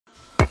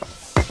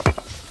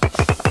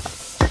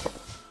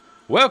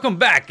Welcome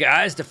back,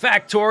 guys, to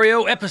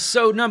Factorio,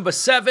 episode number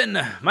 7.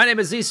 My name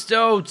is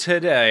Zisteau.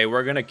 Today,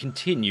 we're going to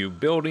continue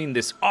building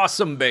this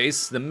awesome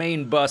base, the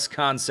main bus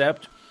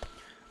concept,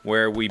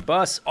 where we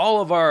bus all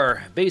of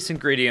our base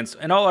ingredients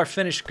and all our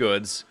finished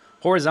goods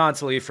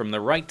horizontally from the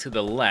right to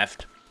the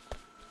left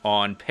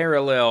on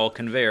parallel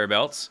conveyor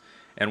belts,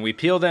 and we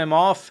peel them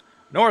off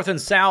north and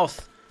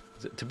south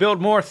to build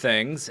more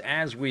things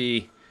as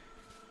we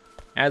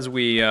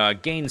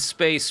gain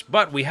space.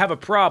 But we have a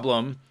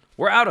problem.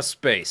 We're out of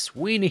space.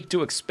 We need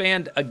to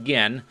expand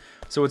again,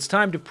 so it's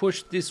time to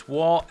push this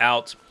wall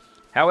out.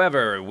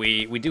 However,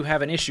 we do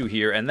have an issue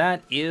here, and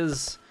that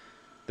is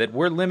that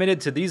we're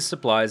limited to these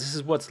supplies. This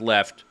is what's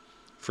left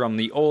from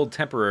the old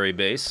temporary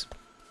base.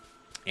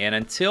 And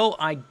until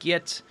I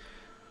get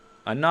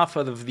enough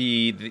of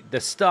the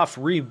stuff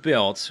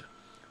rebuilt,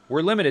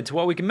 we're limited to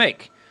what we can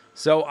make.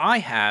 So I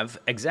have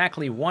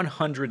exactly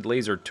 100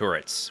 laser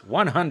turrets.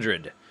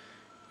 100.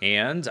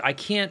 And I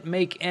can't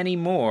make any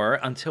more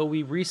until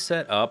we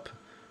reset up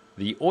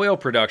the oil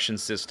production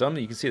system.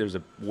 You can see there's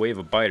a wave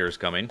of biters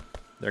coming.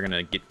 They're going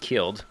to get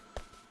killed.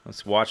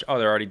 Let's watch. Oh,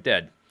 they're already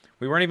dead.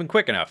 We weren't even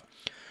quick enough.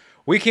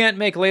 We can't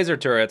make laser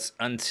turrets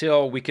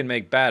until we can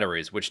make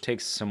batteries, which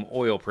takes some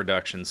oil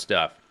production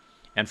stuff.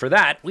 And for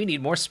that, we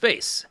need more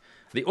space.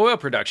 The oil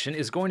production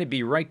is going to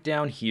be right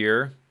down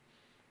here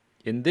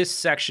in this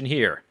section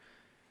here.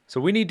 So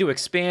we need to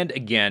expand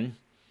again.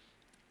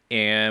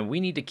 And we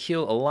need to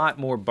kill a lot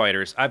more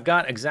biters. I've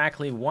got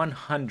exactly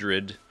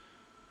 100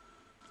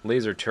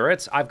 laser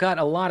turrets. I've got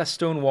a lot of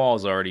stone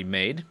walls already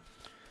made.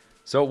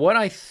 So what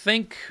I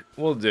think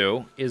we'll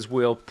do is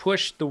we'll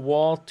push the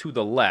wall to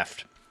the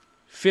left.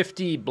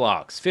 50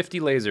 blocks, 50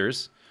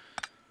 lasers.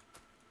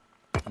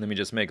 Let me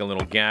just make a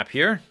little gap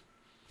here.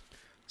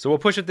 So we'll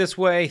push it this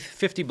way,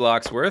 50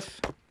 blocks worth.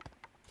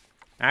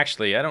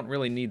 Actually, I don't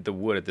really need the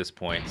wood at this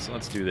point, so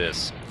let's do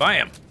this.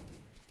 Bam!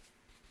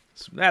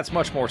 That's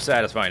much more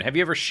satisfying. Have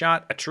you ever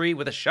shot a tree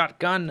with a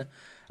shotgun?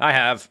 I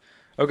have.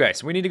 Okay,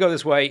 so we need to go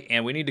this way,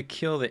 and we need to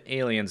kill the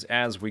aliens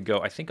as we go.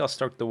 I think I'll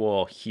start the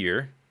wall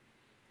here.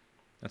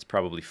 That's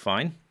probably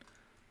fine.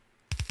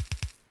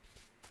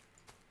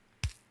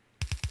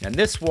 And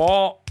this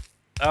wall,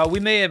 we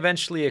may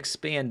eventually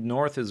expand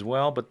north as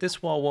well, but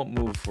this wall won't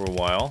move for a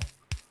while.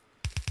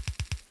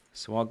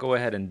 So I'll go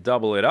ahead and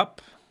double it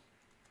up.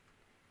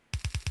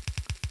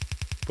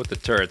 Put the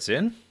turrets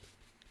in,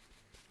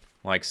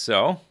 like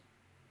so.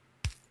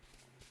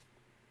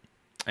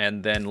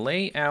 And then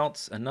lay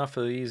out enough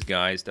of these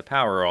guys to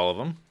power all of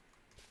them.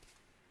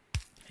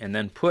 And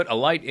then put a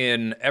light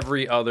in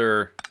every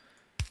other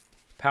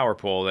power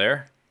pole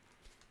there.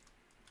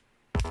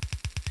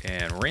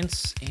 And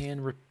rinse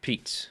and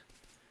repeat.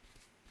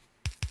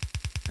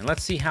 And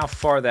let's see how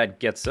far that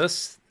gets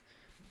us.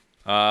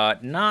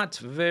 Not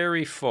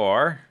very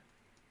far.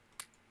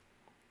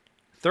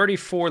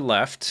 34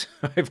 left.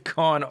 I've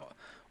gone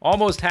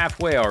almost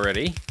halfway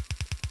already.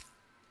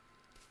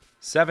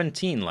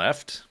 17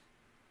 left.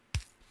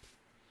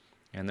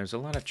 And there's a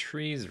lot of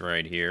trees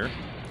right here.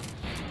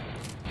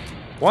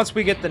 Once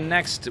we get the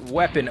next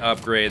weapon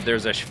upgrade,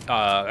 there's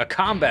a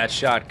combat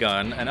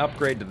shotgun, an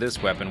upgrade to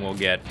this weapon we'll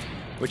get,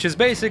 which is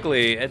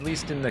basically, at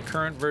least in the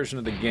current version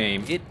of the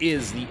game, it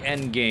is the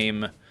end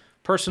game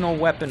personal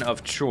weapon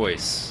of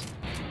choice.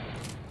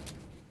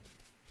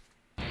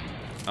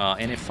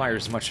 And it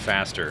fires much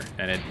faster,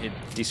 and it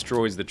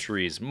destroys the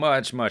trees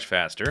much, much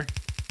faster.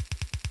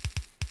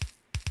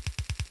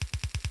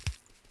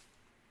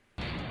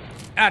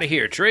 Out of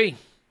here, tree.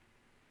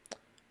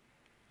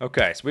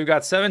 Okay, so we've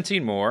got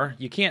 17 more.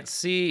 You can't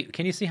see...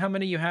 Can you see how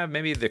many you have?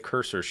 Maybe the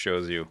cursor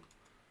shows you.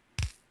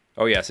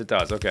 Oh, yes, it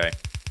does. Okay.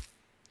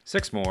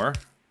 6 more.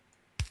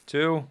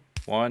 2,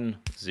 1,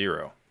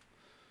 0.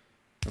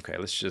 Okay,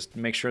 let's just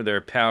make sure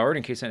they're powered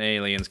in case any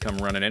aliens come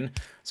running in.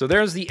 So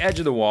there's the edge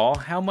of the wall.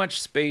 How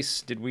much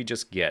space did we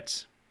just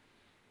get?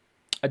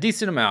 A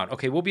decent amount.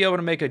 Okay, we'll be able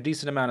to make a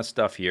decent amount of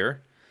stuff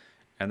here.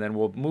 And then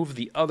we'll move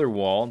the other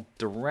wall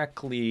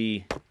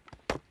directly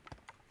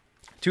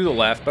to the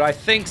left. But I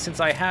think since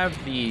I have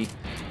the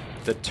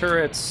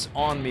turrets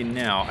on me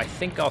now, I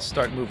think I'll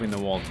start moving the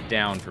wall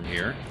down from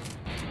here.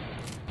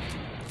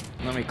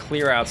 Let me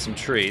clear out some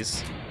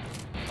trees.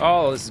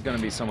 Oh, this is going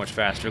to be so much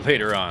faster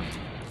later on.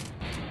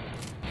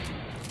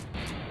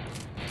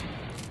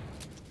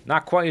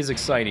 Not quite as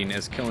exciting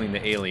as killing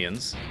the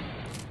aliens.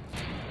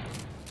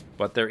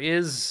 But there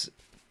is...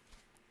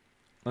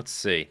 Let's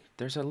see.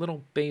 There's a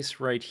little base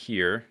right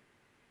here.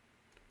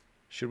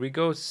 Should we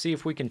go see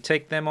if we can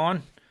take them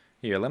on?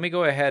 Here, let me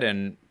go ahead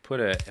and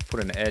put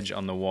an edge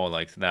on the wall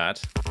like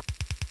that.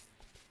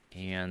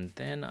 And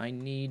then I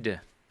need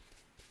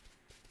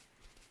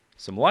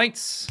some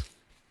lights.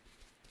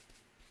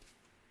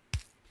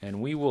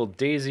 And we will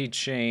daisy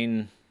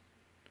chain...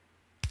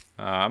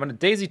 I'm going to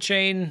daisy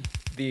chain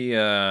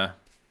the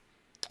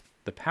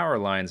power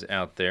lines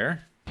out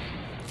there.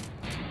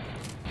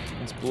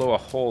 Let's blow a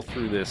hole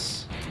through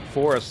this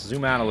forest,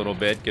 zoom out a little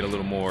bit, get a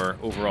little more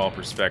overall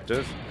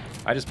perspective.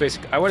 I just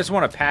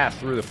want to path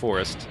through the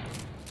forest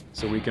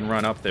so we can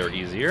run up there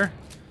easier.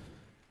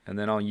 And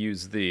then I'll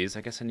use these.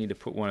 I guess I need to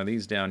put one of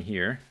these down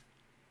here.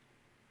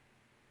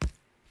 There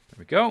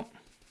we go.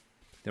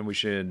 Then we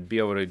should be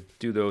able to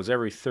do those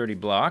every 30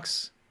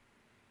 blocks.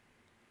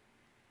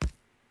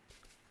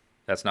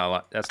 That's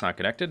not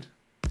connected.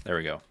 There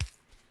we go.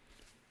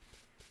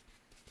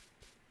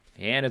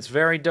 And it's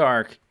very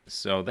dark,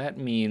 so that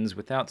means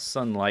without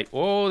sunlight...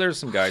 Oh, there's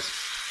some guys.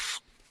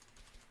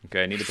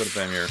 Okay, I need to put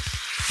them here.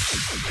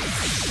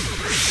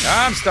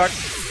 I'm stuck.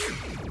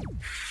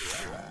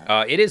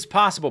 It is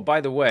possible,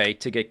 by the way,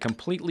 to get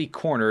completely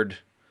cornered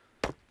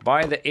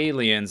by the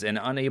aliens and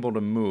unable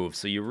to move,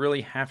 so you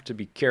really have to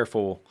be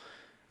careful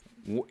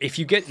if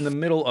you get in the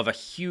middle of a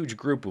huge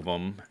group of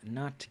them,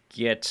 not to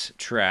get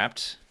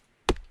trapped.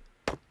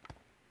 I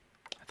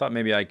thought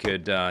maybe I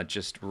could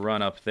just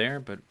run up there,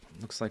 but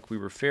looks like we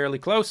were fairly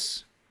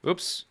close.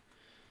 Oops.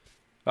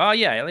 Oh,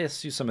 yeah,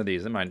 let's use some of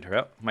these. It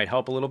might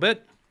help a little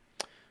bit.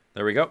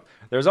 There we go.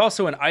 There's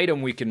also an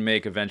item we can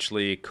make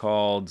eventually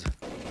called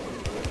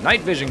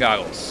night vision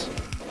goggles.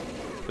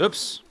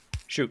 Oops.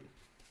 Shoot.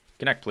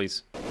 Connect,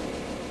 please.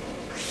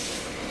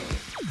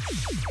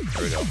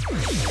 There we go.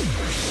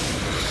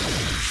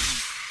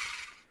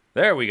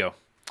 There we go.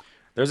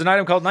 There's an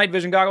item called night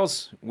vision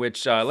goggles,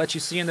 which lets you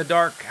see in the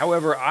dark.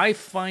 However, I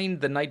find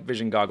the night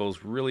vision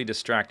goggles really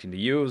distracting to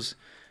use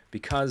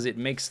because it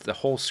makes the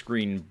whole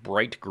screen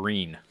bright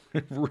green.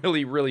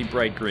 Really, really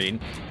bright green.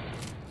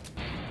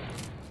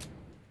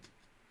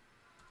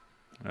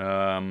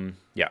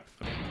 Yeah.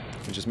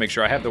 Let me just make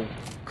sure I have the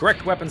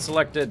correct weapon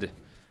selected.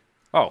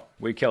 Oh,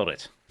 we killed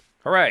it.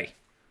 Hooray.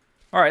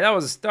 All right, that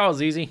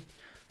was easy.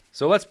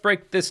 So let's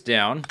break this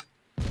down.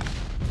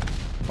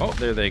 Oh,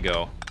 there they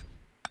go.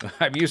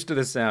 I'm used to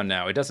the sound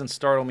now. It doesn't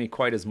startle me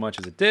quite as much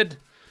as it did.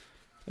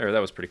 There, that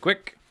was pretty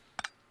quick.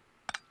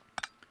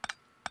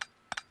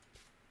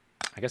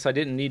 I guess I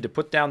didn't need to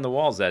put down the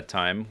walls that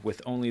time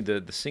with only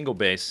the single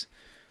base.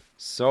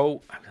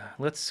 So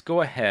let's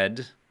go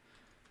ahead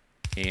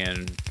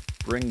and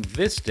bring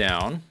this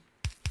down.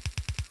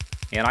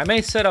 And I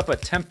may set up a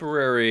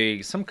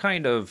temporary, some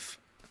kind of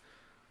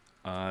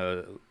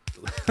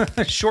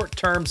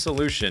short-term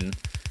solution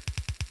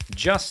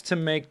just to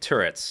make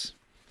turrets.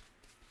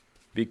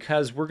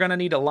 Because we're going to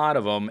need a lot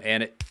of them,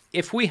 and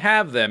if we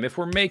have them, if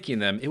we're making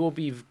them, it will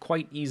be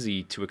quite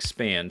easy to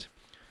expand.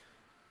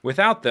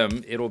 Without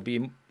them, it'll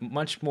be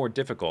much more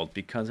difficult,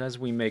 because as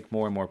we make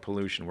more and more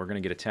pollution, we're going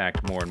to get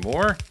attacked more and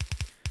more.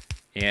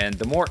 And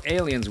the more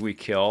aliens we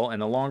kill,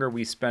 and the longer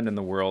we spend in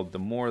the world, the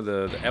more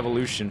the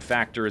evolution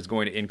factor is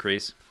going to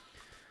increase.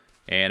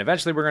 And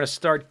eventually we're going to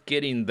start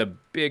getting the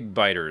big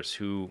biters,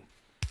 who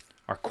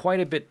are quite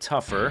a bit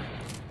tougher.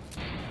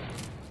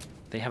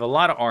 They have a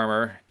lot of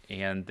armor,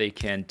 and they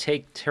can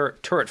take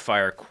turret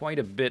fire quite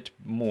a bit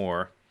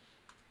more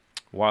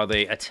while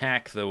they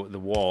attack the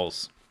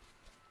walls.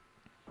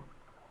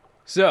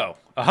 So,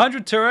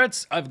 100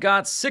 turrets, I've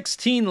got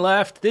 16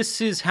 left. This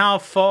is how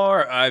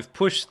far I've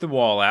pushed the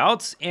wall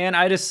out, and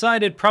I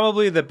decided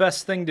probably the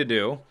best thing to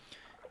do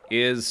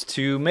is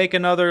to make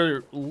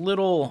another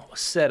little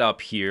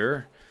setup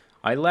here.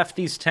 I left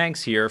these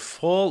tanks here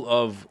full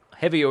of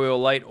heavy oil,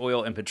 light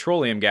oil, and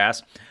petroleum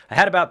gas. I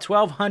had about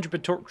 1,200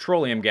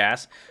 petroleum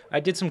gas. I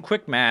did some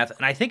quick math,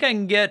 and I think I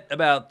can get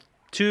about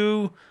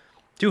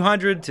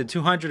 200 to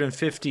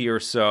 250 or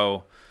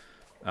so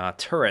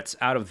turrets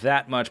out of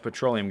that much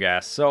petroleum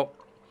gas. So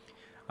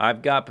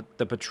I've got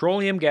the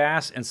petroleum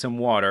gas and some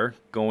water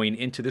going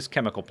into this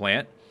chemical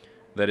plant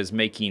that is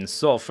making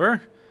sulfur.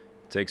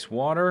 It takes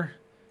water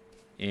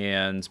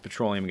and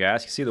petroleum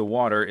gas. You see the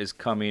water is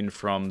coming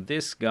from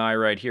this guy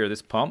right here.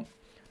 This pump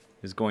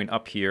is going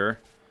up here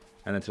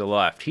and then to the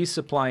left. He's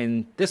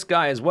supplying this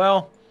guy as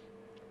well.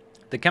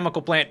 The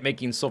chemical plant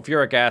making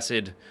sulfuric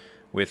acid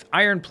with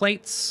iron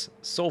plates,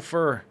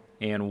 sulfur,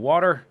 and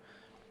water.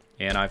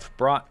 And I've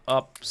brought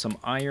up some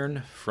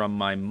iron from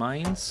my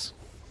mines,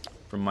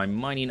 from my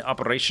mining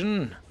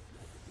operation.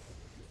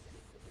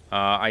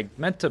 I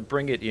meant to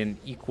bring it in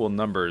equal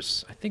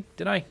numbers. I think,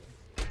 did I?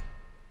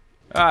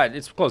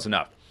 It's close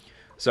enough.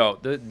 So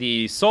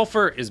the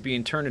sulfur is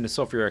being turned into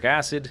sulfuric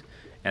acid,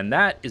 and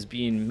that is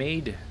being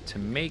made to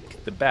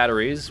make the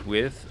batteries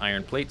with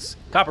iron plates,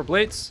 copper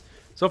plates,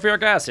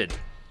 sulfuric acid.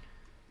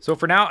 So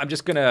for now, I'm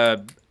just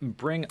gonna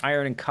bring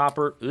iron and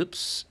copper,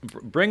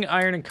 bring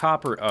iron and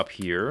copper up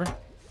here.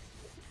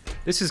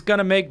 This is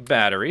gonna make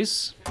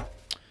batteries.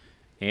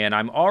 And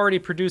I'm already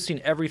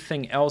producing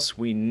everything else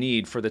we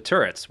need for the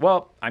turrets.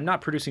 Well, I'm not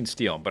producing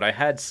steel, but I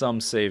had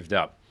some saved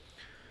up.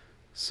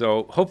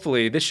 So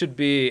hopefully this should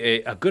be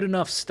a good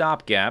enough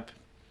stopgap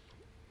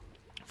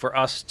for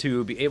us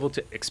to be able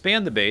to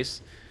expand the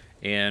base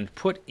and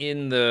put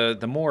in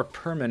the more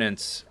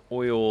permanent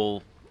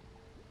oil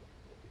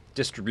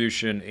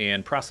distribution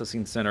and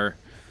processing center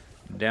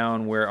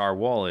down where our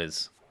wall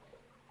is.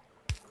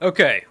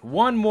 Okay,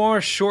 one more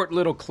short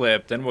little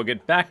clip, then we'll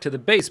get back to the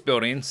base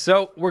building.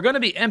 So we're going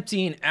to be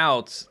emptying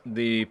out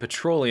the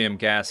petroleum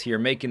gas here,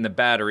 making the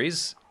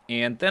batteries,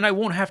 and then I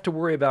won't have to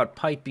worry about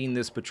piping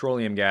this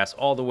petroleum gas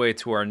all the way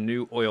to our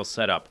new oil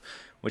setup.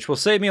 which will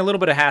save me a little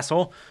bit of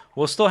hassle.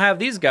 We'll still have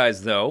these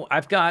guys, though.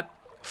 I've got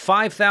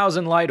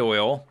 5,000 light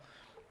oil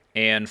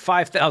and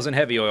 5,000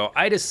 heavy oil.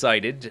 I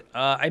decided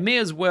I may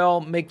as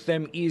well make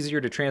them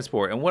easier to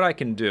transport. And what I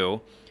can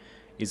do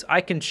is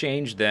I can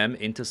change them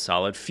into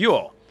solid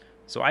fuel.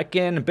 So I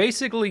can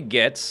basically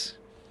get,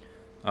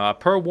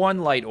 per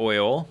 1 light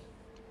oil,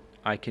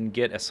 I can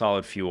get a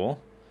solid fuel.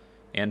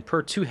 And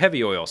per 2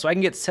 heavy oil. So I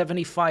can get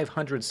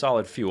 7,500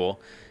 solid fuel.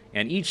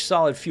 And each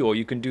solid fuel,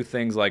 you can do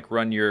things like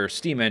run your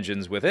steam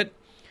engines with it.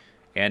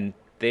 And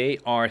they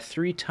are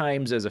 3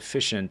 times as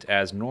efficient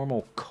as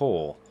normal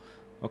coal.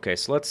 Okay,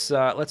 so let's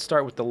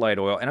start with the light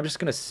oil. And I'm just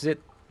going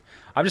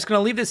to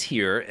leave this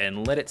here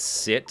and let it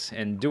sit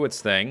and do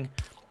its thing.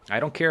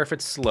 I don't care if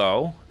it's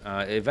slow.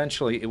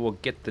 Eventually, it will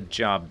get the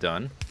job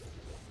done.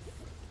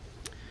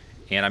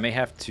 And I may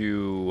have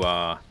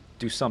to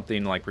do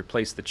something like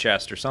replace the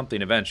chest or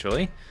something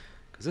eventually,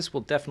 because this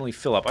will definitely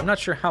fill up. I'm not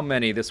sure how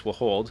many this will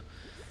hold.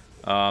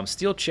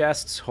 Steel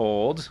chests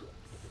hold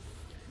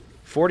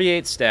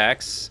 48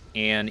 stacks,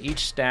 and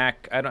each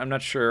stack, I'm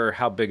not sure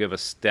how big of a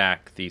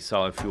stack the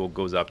solid fuel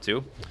goes up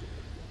to.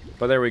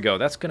 But there we go.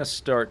 That's going to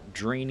start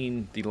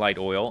draining the light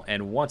oil,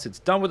 and once it's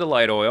done with the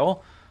light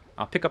oil,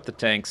 I'll pick up the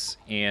tanks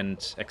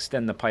and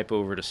extend the pipe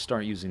over to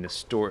start using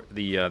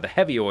the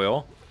heavy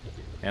oil,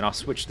 and I'll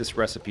switch this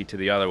recipe to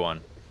the other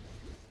one.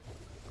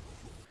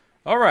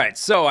 Alright,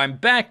 so I'm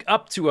back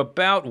up to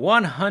about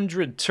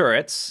 100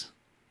 turrets.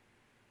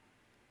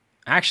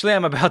 Actually,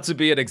 I'm about to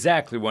be at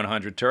exactly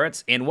 100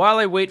 turrets, and while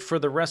I wait for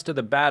the rest of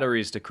the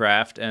batteries to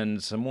craft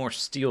and some more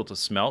steel to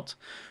smelt,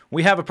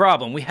 we have a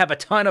problem. We have a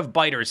ton of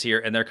biters here,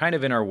 and they're kind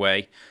of in our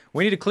way.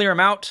 We need to clear them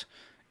out,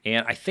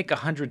 and I think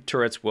 100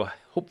 turrets will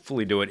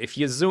hopefully do it.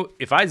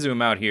 If I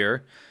zoom out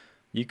here,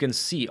 you can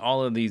see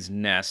all of these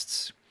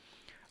nests.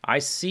 I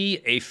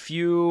see a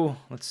few,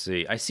 let's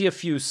see, I see a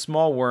few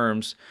small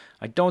worms.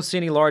 I don't see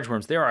any large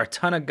worms. There are a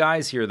ton of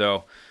guys here,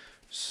 though.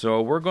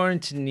 So we're going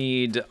to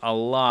need a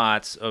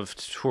lot of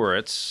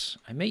turrets.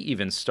 I may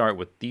even start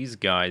with these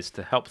guys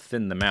to help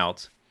thin them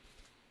out.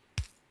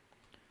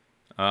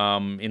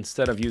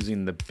 Instead of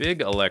using the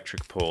big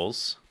electric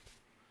poles,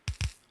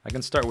 I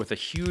can start with a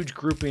huge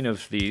grouping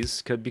of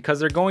these, because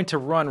they're going to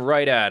run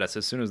right at us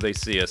as soon as they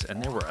see us.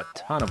 And there were a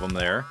ton of them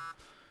there.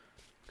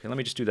 Okay, let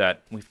me just do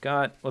that. We've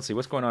got, let's see,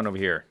 what's going on over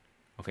here?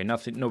 Okay,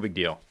 nothing, no big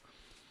deal.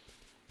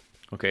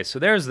 Okay, so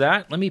there's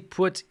that. Let me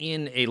put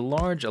in a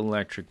large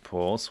electric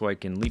pole so I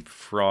can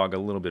leapfrog a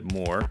little bit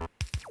more.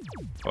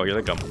 Oh, here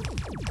they come.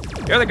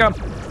 Here they come.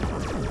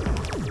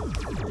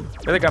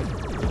 Here they come.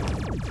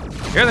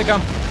 Here they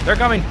come. They're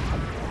coming.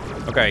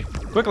 Okay,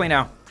 quickly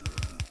now.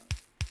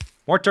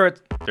 More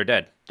turrets. They're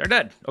dead. They're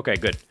dead. Okay,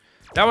 good.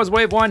 That was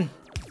wave 1.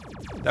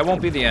 That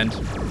won't be the end.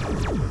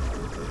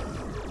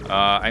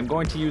 I'm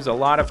going to use a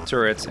lot of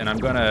turrets, and I'm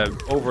going to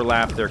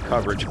overlap their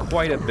coverage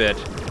quite a bit,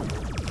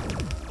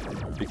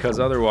 because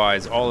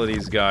otherwise all of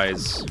these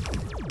guys,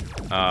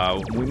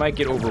 we might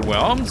get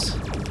overwhelmed.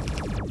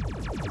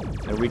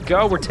 There we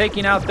go. We're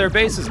taking out their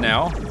bases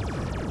now.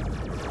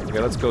 Okay,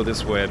 let's go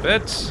this way a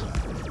bit.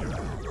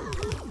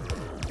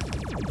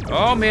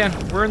 Oh man,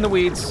 we're in the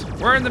weeds.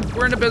 We're in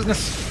the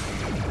business.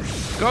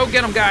 Go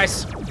get them,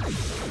 guys.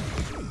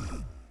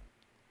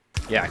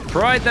 Yeah,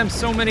 provide them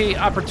so many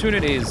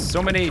opportunities,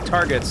 so many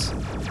targets.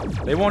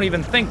 They won't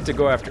even think to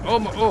go after.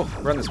 Oh,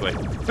 run this way.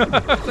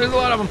 There's a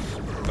lot of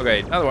them. Okay,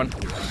 another one.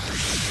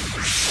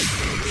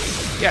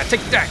 Yeah,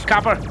 take that,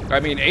 copper. I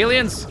mean,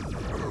 aliens.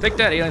 Take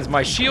that, aliens.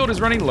 My shield is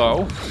running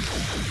low.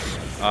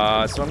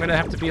 So I'm going to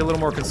have to be a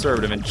little more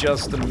conservative in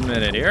just a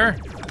minute here.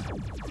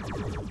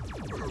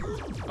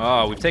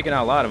 Oh, we've taken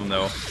out a lot of them,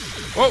 though.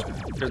 Whoa!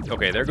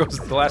 Okay, there goes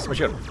the last of my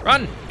shield.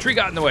 Run! Tree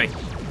got in the way.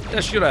 Get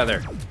that shield out of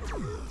there.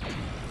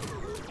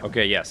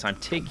 Okay, yes, I'm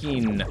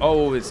taking...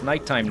 Oh, it's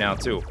nighttime now,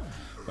 too.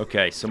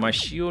 Okay, so my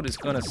shield is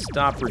going to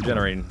stop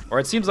regenerating. Or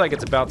it seems like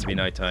it's about to be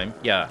nighttime.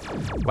 Yeah,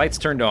 lights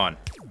turned on.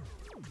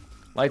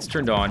 Lights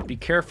turned on. Be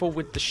careful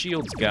with the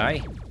shields,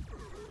 guy.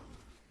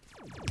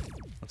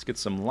 Let's get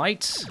some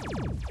lights.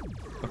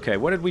 Okay,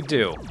 what did we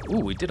do?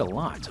 Ooh, we did a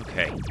lot.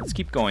 Okay, let's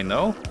keep going,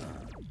 though.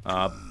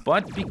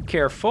 But be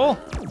careful.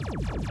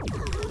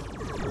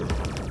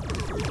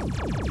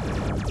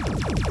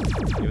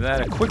 Give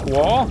that a quick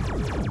wall.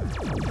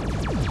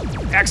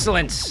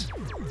 Excellent.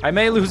 I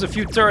may lose a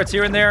few turrets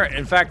here and there.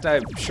 In fact,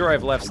 I'm sure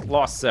I've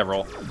lost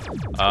several.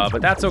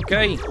 But that's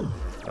okay.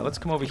 Let's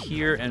come over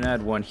here and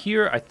add one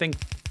here. I think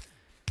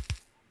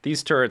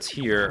these turrets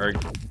here are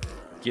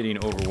getting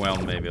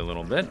overwhelmed maybe a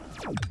little bit.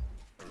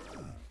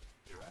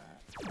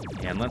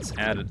 And let's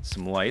add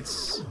some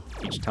lights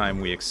each time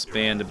we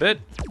expand a bit.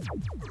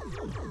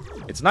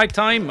 It's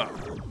nighttime.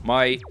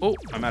 Oh,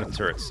 I'm out of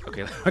turrets.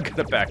 Okay, I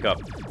gotta back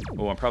up.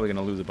 Oh, I'm probably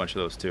gonna lose a bunch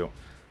of those too.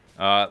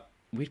 I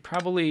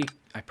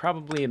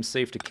probably am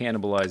safe to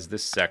cannibalize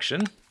this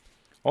section.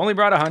 Only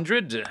brought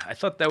 100. I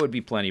thought that would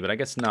be plenty, but I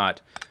guess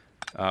not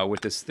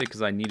with this thick,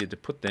 because I needed to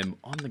put them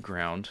on the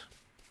ground.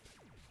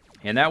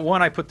 And that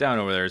one I put down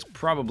over there is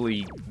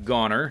probably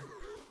goner.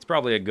 It's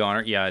probably a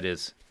goner. Yeah, it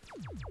is.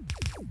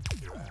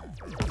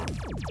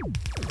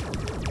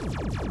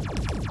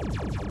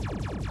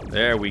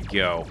 There we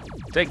go.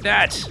 Take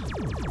that!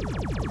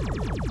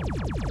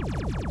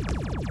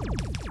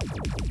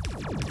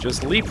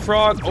 Just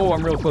leapfrog. Oh,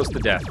 I'm real close to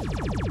death.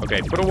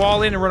 Okay, put a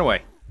wall in and run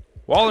away.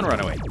 Wall and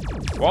run away.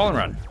 Wall and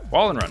run.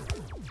 Wall and run.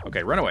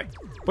 Okay, run away.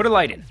 Put a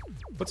light in.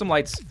 Put some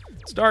lights.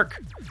 It's dark.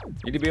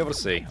 Need to be able to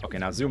see. Okay,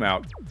 now zoom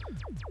out.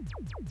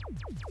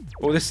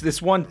 Oh,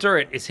 this one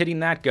turret is hitting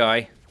that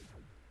guy.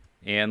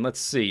 And let's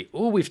see.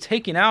 Oh, we've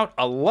taken out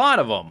a lot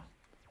of them.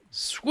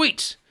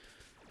 Sweet.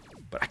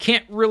 But I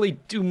can't really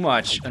do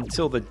much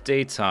until the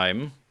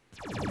daytime.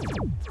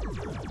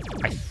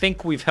 I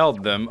think we've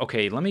held them.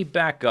 Okay, let me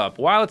back up.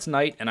 While it's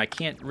night and I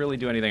can't really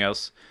do anything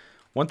else,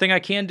 one thing I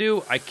can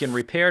do, I can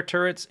repair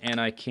turrets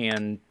and I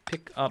can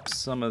pick up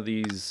some of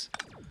these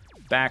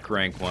back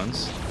rank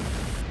ones.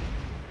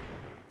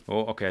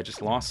 Oh, okay, I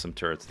just lost some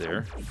turrets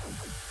there.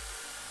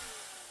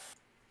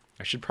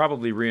 I should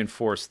probably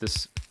reinforce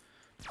this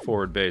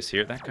forward base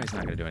here. That guy's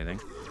not going to do anything.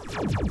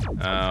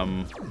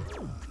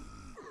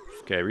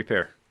 Okay,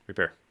 repair.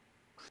 Repair.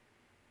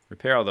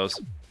 Repair all those.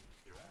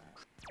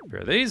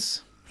 Repair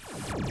these.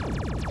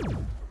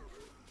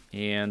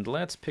 And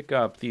let's pick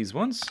up these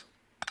ones.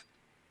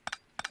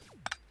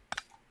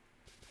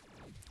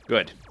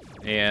 Good.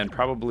 And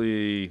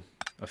probably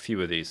a few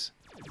of these.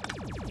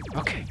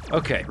 Okay,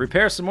 okay.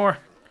 Repair some more.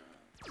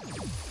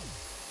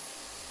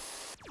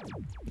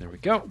 There we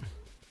go.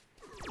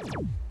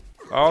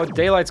 Oh,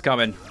 daylight's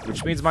coming,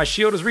 which means my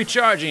shield is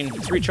recharging.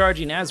 It's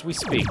recharging as we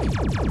speak.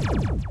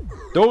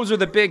 Those are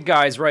the big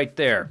guys right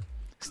there.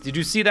 Did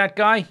you see that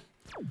guy?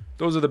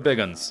 Those are the big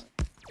ones.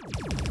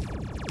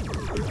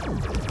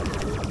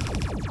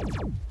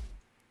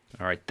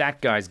 All right,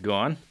 that guy's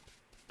gone.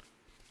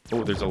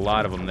 Oh, there's a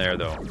lot of them there,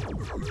 though.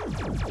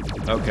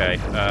 Okay,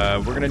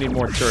 we're gonna need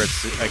more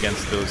turrets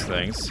against those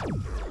things.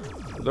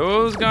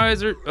 Those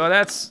guys are... Oh,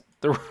 that's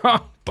the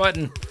wrong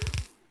button.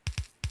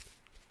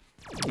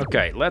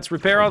 Okay, let's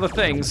repair all the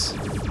things.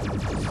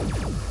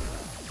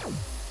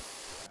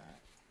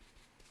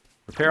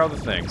 Repair all the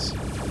things.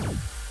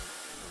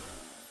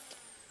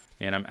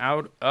 And I'm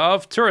out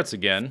of turrets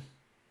again.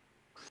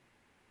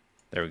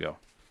 There we go.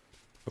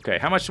 Okay,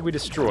 how much did we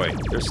destroy?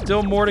 There's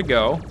still more to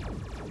go.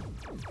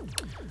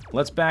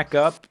 Let's back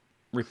up,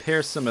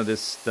 repair some of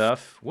this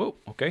stuff. Whoa,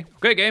 okay.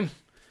 Okay, game.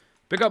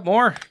 Pick up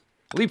more.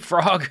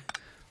 Leapfrog.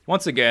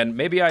 Once again,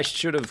 maybe I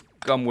should have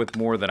come with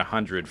more than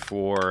 100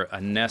 for a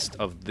nest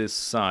of this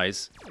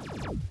size.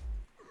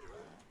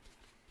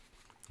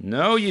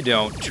 No, you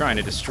don't. Trying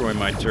to destroy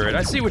my turret.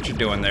 I see what you're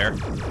doing there.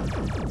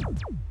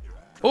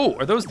 Oh,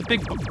 are those the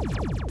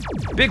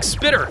big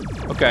spitter?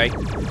 Okay.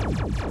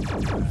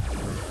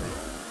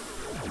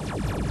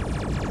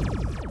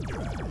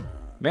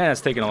 Man,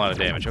 that's taking a lot of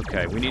damage.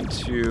 Okay, we need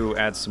to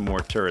add some more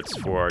turrets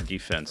for our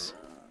defense.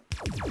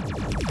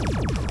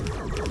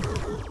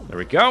 There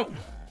we go.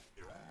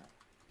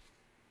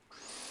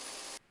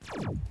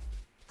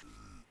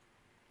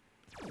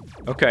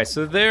 Okay,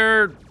 so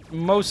they're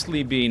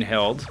mostly being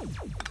held.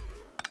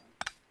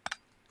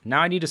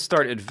 Now I need to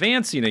start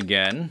advancing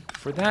again.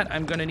 For that,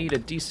 I'm going to need a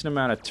decent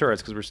amount of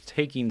turrets because we're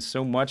taking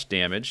so much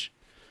damage.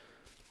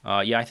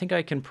 Yeah, I think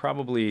I can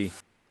probably...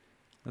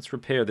 Let's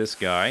repair this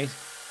guy.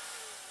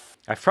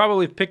 I've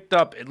probably picked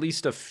up at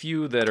least a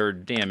few that are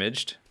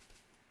damaged.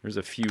 There's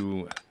a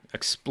few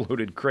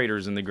exploded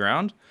craters in the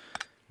ground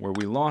where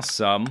we lost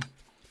some.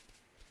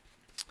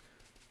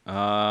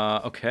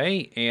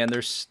 Okay, and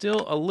there's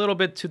still a little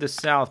bit to the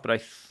south, but I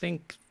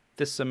think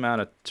this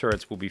amount of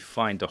turrets will be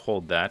fine to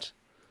hold that.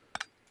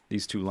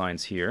 These two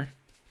lines here.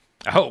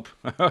 I hope.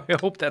 I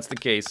hope that's the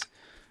case.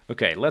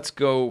 Okay, let's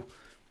go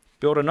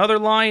build another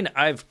line.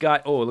 I've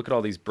got... Oh, look at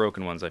all these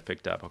broken ones I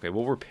picked up. Okay,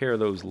 we'll repair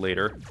those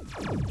later.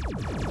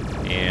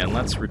 And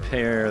let's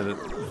repair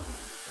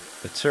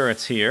the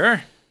turrets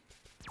here.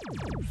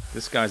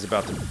 This guy's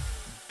about to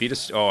be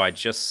oh, I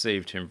just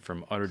saved him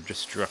from utter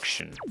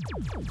destruction.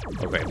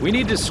 Okay, we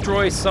need to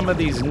destroy some of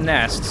these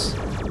nests.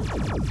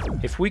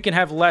 If we can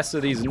have less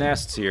of these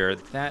nests here,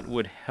 that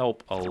would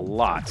help a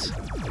lot.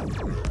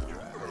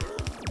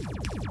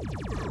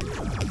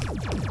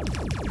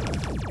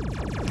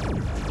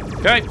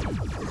 Okay.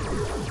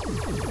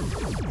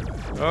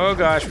 Oh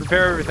gosh,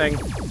 repair everything.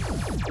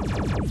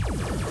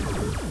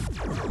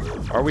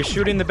 Are we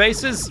shooting the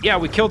bases? Yeah,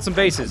 we killed some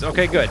bases.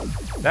 Okay, good.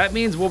 That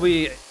means we'll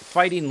be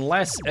fighting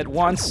less at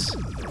once.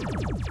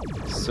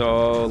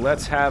 So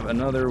let's have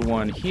another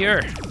one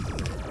here.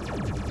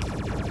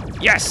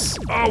 Yes!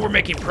 Oh, we're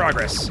making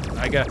progress.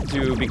 I got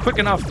to be quick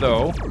enough,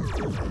 though.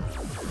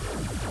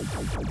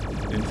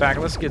 In fact,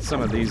 let's get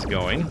some of these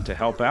going to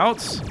help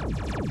out.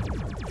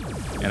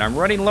 And I'm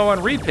running low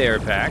on repair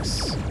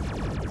packs.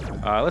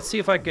 Let's see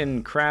if I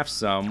can craft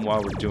some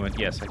while we're doing...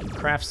 Yes, I can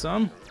craft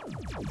some.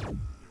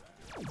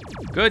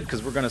 Good,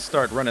 because we're going to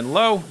start running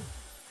low.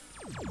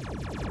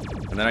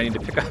 And then I need to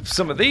pick up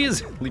some of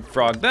these,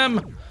 leapfrog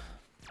them.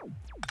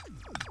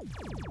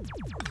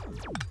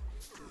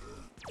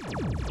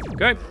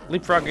 Okay,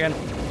 leapfrog again.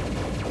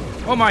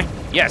 Oh my,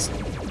 yes,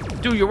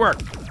 do your work.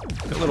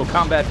 Good little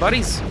combat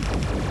buddies.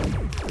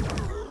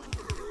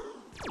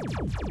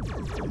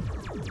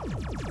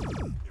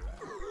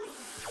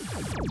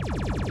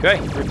 Okay,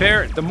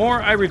 repair. The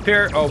more I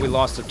repair... Oh, we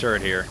lost a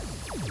turret here.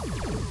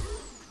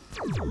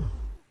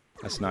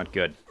 That's not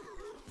good.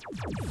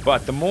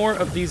 But the more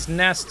of these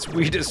nests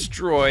we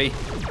destroy...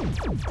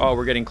 Oh,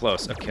 we're getting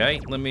close. Okay,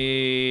 let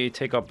me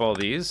take up all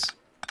these.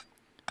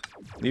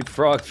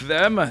 Leapfrog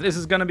them. This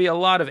is going to be a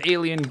lot of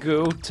alien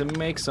goo to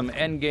make some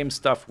endgame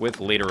stuff with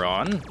later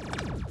on.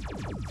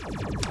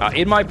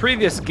 In my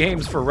previous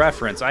games, for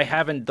reference, I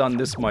haven't done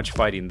this much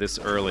fighting this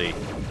early.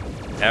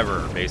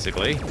 Ever,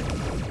 basically.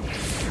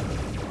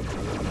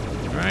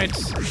 Alright.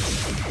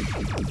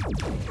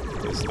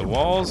 There's the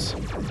walls.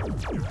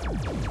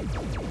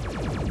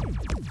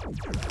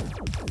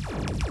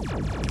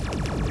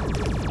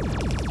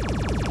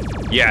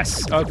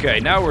 Yes, okay,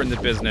 now we're in the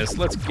business.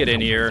 Let's get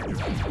in here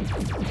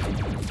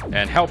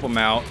and help them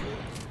out.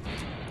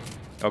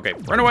 Okay,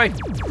 run away,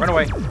 run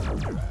away.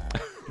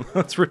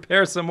 Let's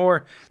repair some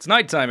more. It's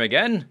nighttime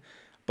again,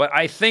 but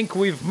I think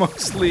we've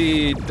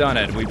mostly done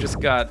it. We've just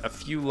got a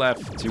few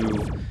left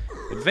to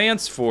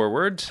advance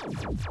forward.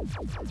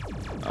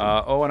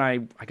 Oh, and I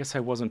guess I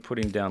wasn't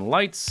putting down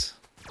lights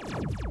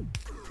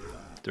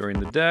during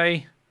the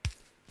day.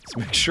 Let's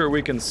make sure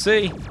we can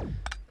see.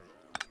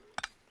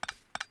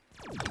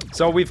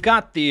 So we've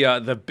got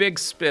the big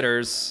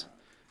spitters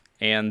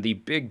and the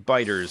big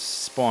biters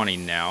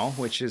spawning now,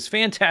 which is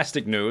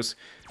fantastic news.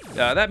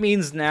 That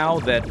means now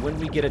that when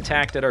we get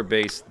attacked at our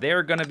base,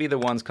 they're going to be the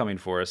ones coming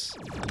for us.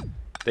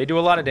 They do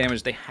a lot of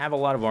damage. They have a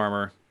lot of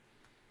armor.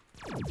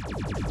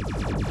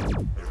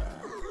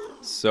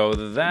 So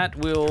that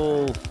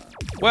will...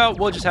 Well,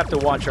 we'll just have to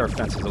watch our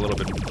fences a little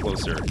bit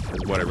closer,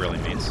 is what it really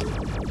means.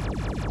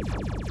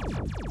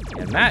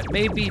 And that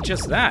may be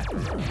just that.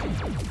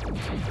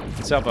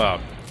 Let's help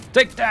out.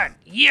 Take that!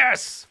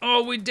 Yes!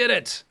 Oh, we did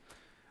it!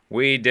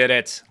 We did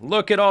it.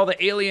 Look at all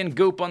the alien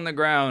goop on the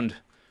ground.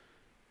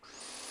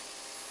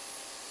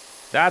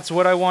 That's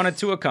what I wanted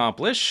to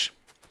accomplish.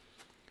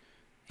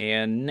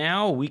 And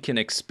now we can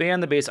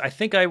expand the base. I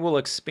think I will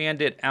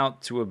expand it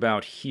out to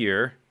about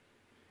here.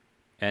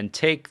 And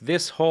take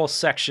this whole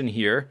section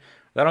here.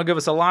 That'll give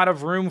us a lot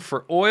of room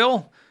for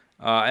oil.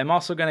 I'm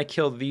also going to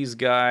kill these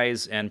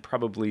guys and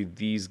probably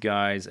these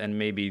guys and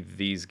maybe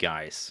these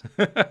guys.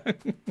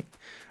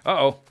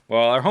 Uh-oh.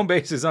 Well, our home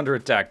base is under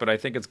attack, but I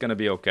think it's going to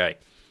be okay.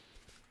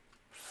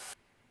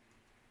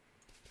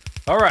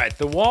 All right,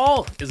 the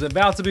wall is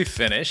about to be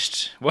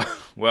finished.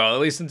 Well, at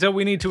least until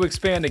we need to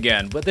expand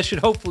again. But this should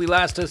hopefully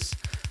last us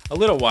a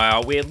little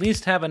while. We at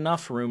least have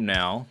enough room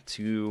now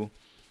to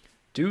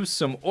do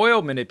some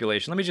oil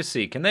manipulation. Let me just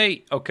see. Can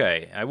they...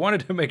 Okay, I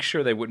wanted to make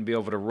sure they wouldn't be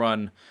able to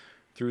run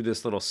through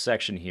this little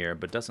section here,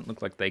 but doesn't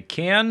look like they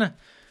can.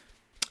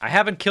 I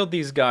haven't killed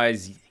these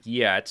guys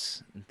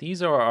yet.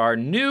 These are our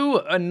new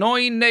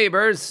annoying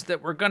neighbors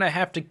that we're going to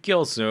have to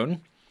kill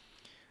soon.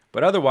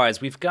 But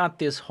otherwise, we've got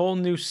this whole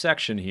new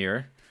section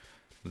here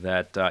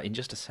that in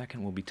just a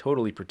second will be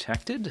totally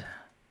protected.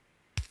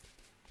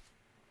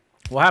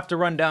 We'll have to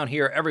run down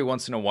here every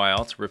once in a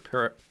while to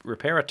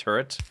repair a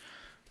turret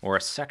or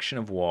a section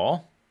of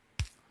wall.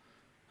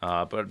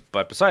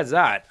 But besides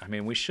that, I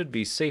mean, we should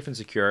be safe and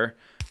secure.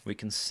 We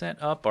can set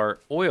up our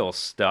oil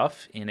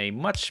stuff in a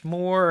much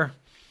more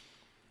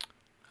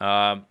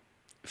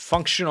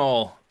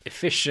functional,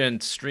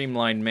 efficient,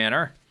 streamlined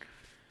manner.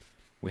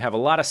 We have a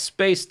lot of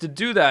space to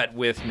do that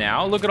with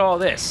now. Look at all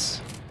this.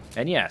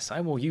 And yes,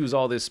 I will use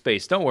all this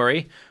space. Don't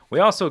worry.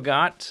 We also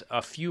got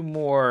a few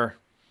more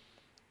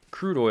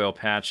crude oil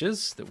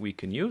patches that we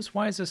can use.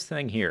 Why is this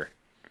thing here?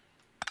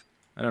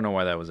 I don't know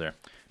why that was there.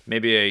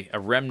 Maybe a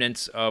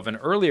remnant of an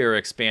earlier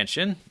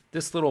expansion.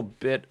 This little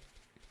bit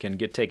can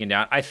get taken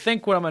down. I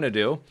think what I'm going to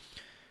do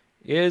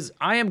is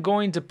I am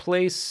going to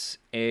place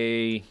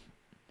maybe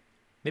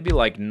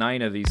like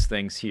 9 of these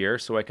things here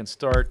so I can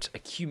start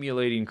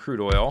accumulating crude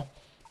oil.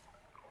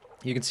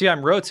 You can see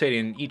I'm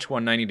rotating each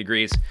one 90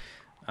 degrees.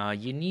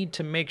 You need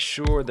to make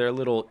sure their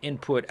little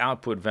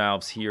input-output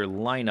valves here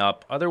line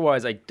up.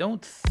 Otherwise, I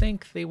don't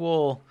think they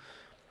will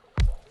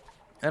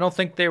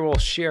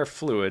share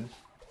fluid.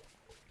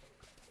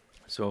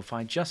 So if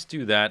I just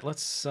do that,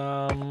 let's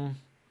let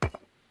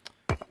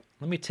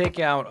me take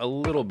out a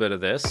little bit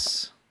of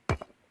this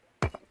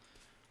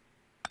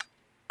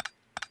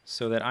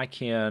so that I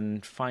can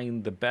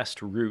find the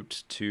best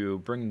route to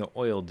bring the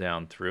oil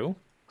down through.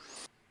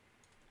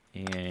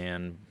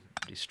 And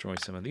destroy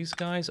some of these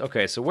guys.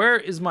 Okay, so where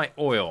is my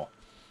oil?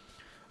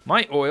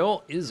 My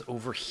oil is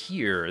over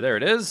here. There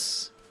it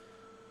is.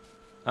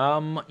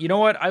 You know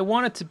what? I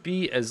want it to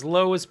be as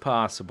low as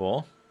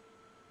possible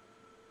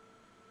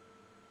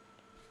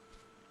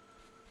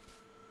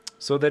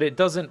so that it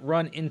doesn't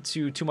run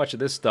into too much of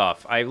this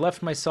stuff. I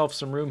left myself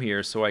some room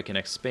here so I can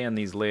expand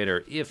these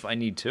later if I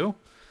need to.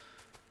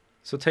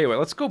 So tell you what,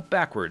 let's go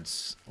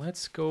backwards.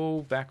 Let's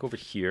go back over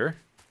here.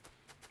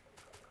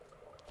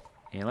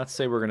 And let's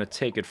say we're going to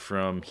take it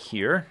from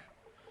here.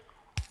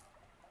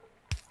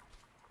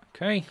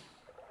 Okay.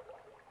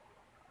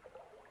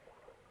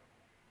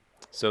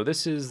 So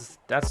that's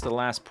the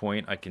last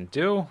point I can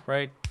do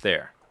right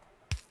there.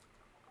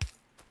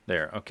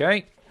 There,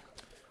 okay.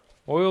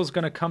 Oil's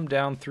going to come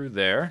down through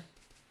there.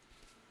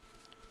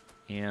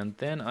 And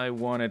then I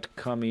want it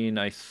coming,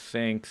 I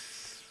think,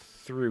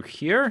 through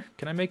here.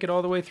 Can I make it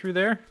all the way through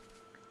there?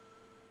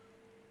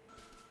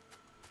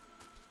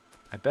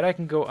 I bet I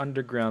can go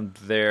underground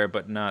there,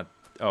 but not...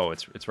 Oh,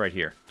 it's right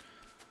here.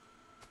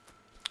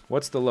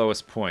 What's the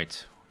lowest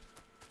point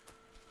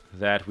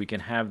that we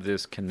can have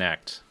this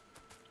connect?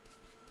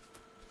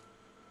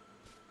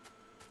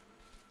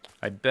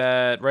 I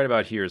bet right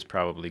about here is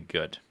probably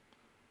good.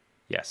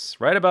 Yes,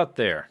 right about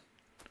there.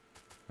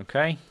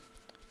 Okay.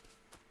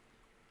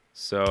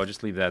 So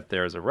just leave that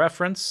there as a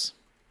reference.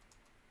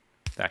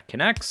 That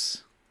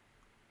connects.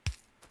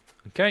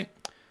 Okay.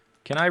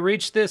 Can I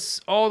reach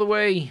this all the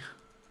way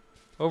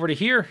over to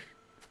here?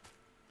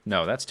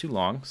 No, that's too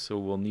long, so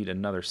we'll need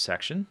another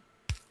section.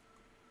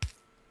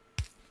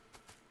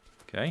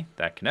 Okay,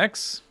 that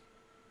connects.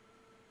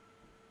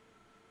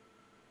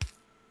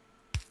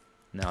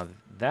 Now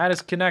that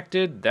is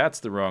connected. That's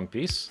the wrong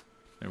piece.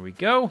 There we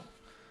go.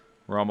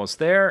 We're almost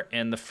there,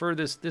 and the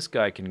furthest this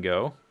guy can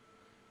go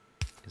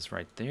is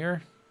right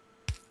there.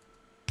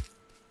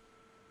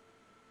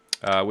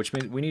 Which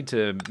means we need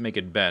to make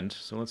it bend,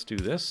 so let's do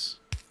this.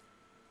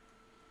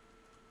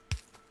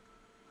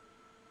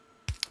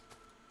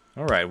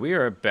 All right, we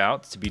are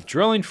about to be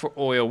drilling for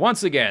oil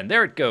once again.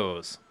 There it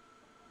goes.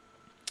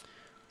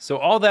 So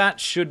all that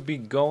should be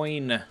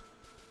going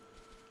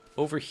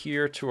over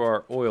here to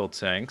our oil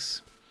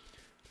tanks.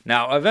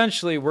 Now,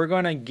 eventually, we're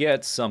going to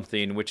get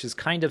something which is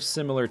kind of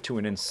similar to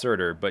an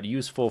inserter, but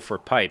useful for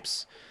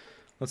pipes.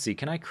 Let's see,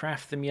 can I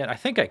craft them yet? I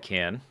think I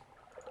can.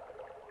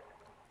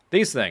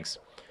 These things.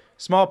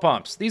 Small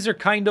pumps. These are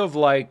kind of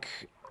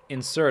like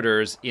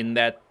inserters in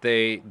that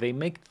they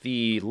make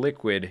the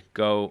liquid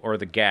go, or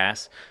the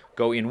gas,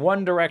 go in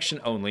one direction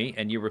only,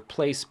 and you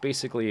replace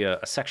basically a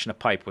section of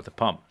pipe with a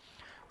pump.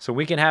 So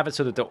we can have it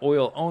so that the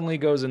oil only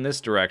goes in this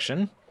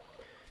direction.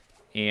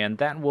 And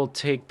that will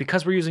take,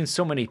 because we're using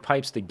so many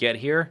pipes to get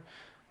here,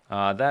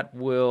 that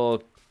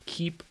will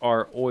keep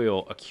our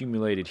oil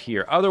accumulated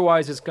here.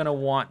 Otherwise, it's going to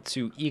want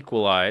to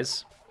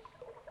equalize.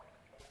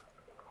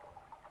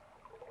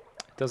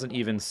 It doesn't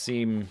even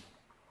seem...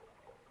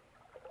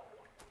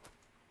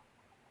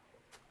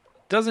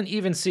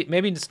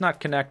 Maybe it's not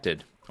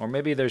connected. Or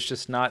maybe there's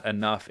just not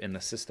enough in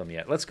the system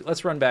yet.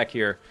 Let's run back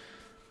here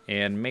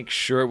and make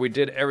sure we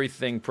did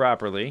everything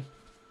properly.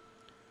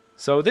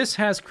 So this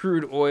has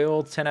crude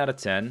oil, 10 out of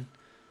 10.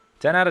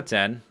 10 out of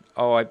 10.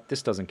 Oh,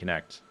 this doesn't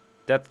connect.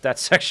 That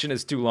section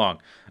is too long.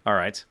 All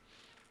right.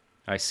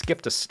 I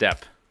skipped a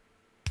step.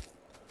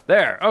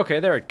 There.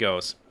 Okay, there it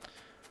goes.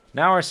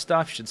 Now our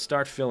stuff should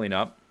start filling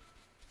up.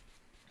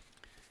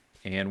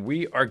 And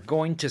we are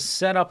going to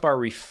set up our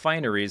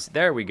refineries.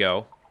 There we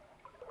go.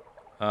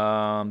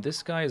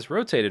 This guy is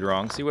rotated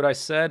wrong. See what I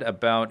said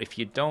about if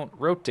you don't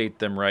rotate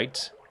them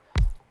right,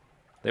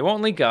 they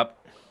won't link up.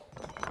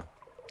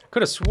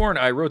 Could have sworn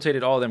I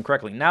rotated all of them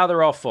correctly. Now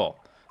they're all full.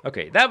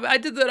 Okay, I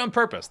did that on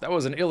purpose. That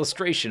was an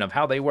illustration of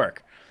how they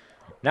work.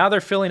 Now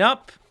they're filling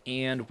up,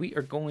 and we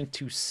are going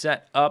to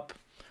set up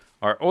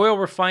our oil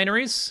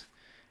refineries.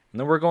 And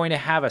then we're going to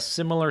have a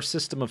similar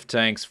system of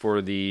tanks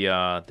for the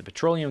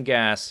petroleum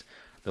gas,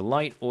 the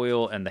light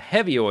oil, and the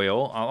heavy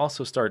oil. I'll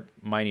also start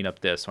mining up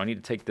this, so I need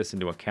to take this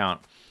into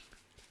account.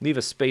 Leave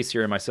a space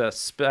here in my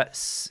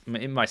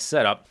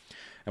setup.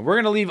 And we're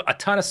going to leave a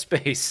ton of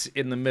space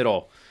in the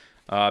middle.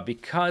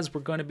 Because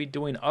we're going to be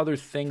doing other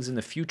things in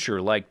the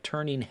future, like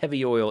turning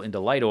heavy oil into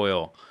light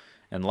oil,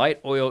 and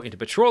light oil into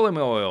petroleum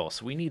oil.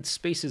 So we need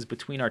spaces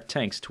between our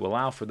tanks to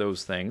allow for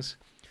those things.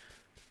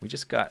 We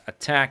just got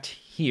attacked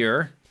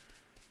here.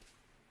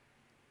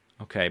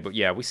 Okay, but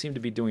yeah, we seem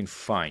to be doing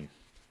fine.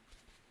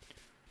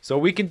 So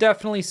we can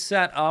definitely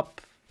set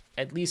up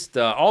at least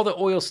all the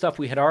oil stuff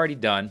we had already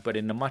done, but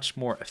in a much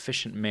more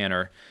efficient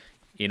manner.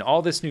 In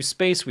all this new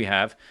space we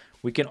have,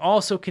 we can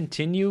also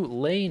continue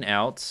laying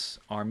out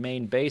our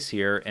main base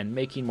here and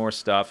making more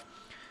stuff.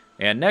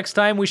 And next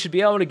time we should be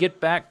able to get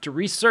back to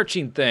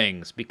researching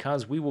things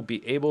because we will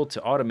be able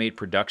to automate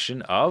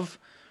production of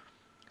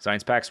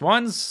Science Packs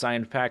 1s,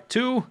 Science Pack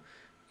 2,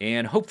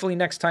 and hopefully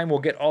next time we'll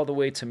get all the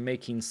way to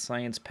making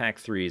Science Pack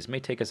 3s. It may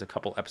take us a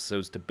couple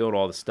episodes to build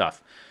all the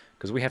stuff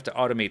because we have to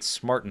automate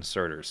smart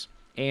inserters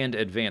and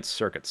advanced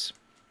circuits.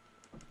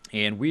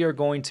 And we are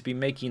going to be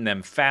making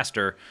them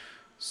faster,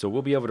 so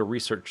we'll be able to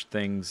research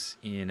things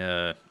in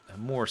a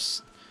more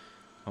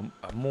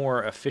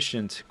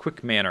efficient,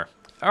 quick manner.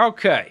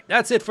 Okay,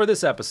 that's it for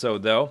this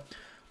episode, though.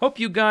 Hope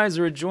you guys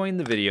are enjoying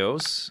the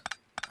videos.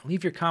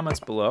 Leave your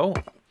comments below.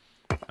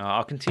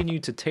 I'll continue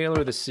to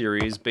tailor the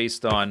series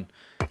based on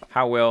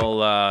how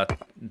well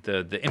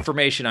the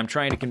information I'm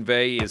trying to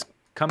convey is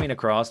coming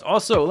across.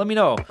 Also, let me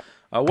know,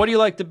 what do you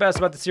like the best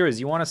about the series?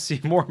 You want to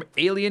see more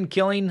alien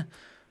killing,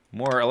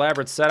 more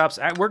elaborate setups?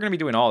 We're going to be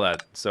doing all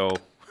that, so...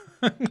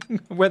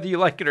 Whether you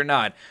like it or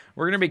not,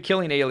 we're going to be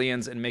killing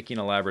aliens and making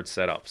elaborate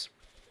setups.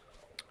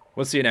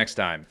 We'll see you next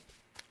time.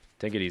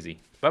 Take it easy.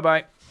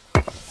 Bye-bye.